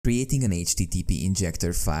Creating an HTTP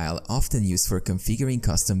injector file, often used for configuring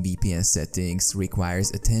custom VPN settings, requires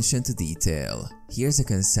attention to detail. Here's a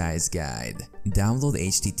concise guide. Download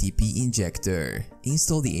HTTP Injector.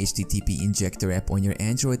 Install the HTTP Injector app on your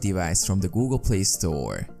Android device from the Google Play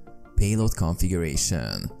Store. Payload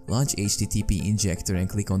configuration. Launch HTTP Injector and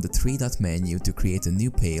click on the three-dot menu to create a new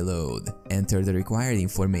payload. Enter the required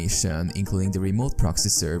information, including the remote proxy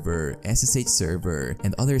server, SSH server,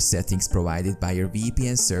 and other settings provided by your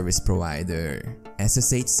VPN service provider.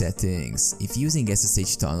 SSH settings. If using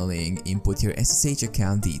SSH tunneling, input your SSH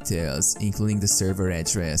account details, including the server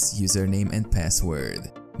address, username, and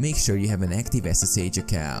password. Make sure you have an active SSH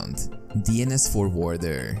account. DNS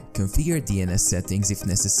forwarder. Configure DNS settings if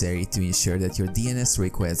necessary to ensure that your DNS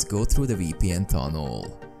requests go through the VPN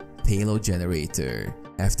tunnel. Payload generator.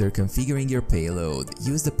 After configuring your payload,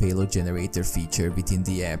 use the payload generator feature within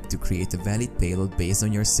the app to create a valid payload based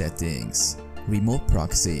on your settings. Remote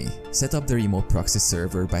proxy. Set up the remote proxy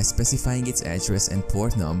server by specifying its address and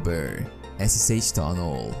port number. SSH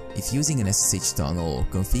tunnel. If using an SSH tunnel,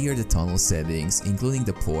 configure the tunnel settings, including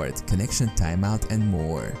the port, connection timeout, and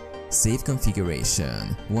more. Save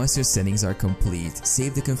configuration. Once your settings are complete,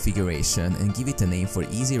 save the configuration and give it a name for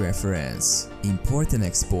easy reference. Import and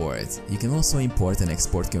export. You can also import and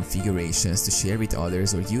export configurations to share with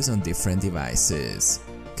others or use on different devices.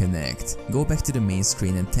 Connect. Go back to the main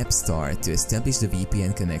screen and tap Start to establish the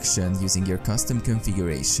VPN connection using your custom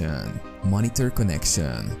configuration. Monitor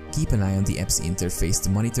connection. Keep an eye on the app's interface to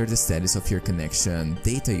monitor the status of your connection,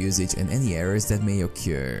 data usage, and any errors that may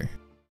occur.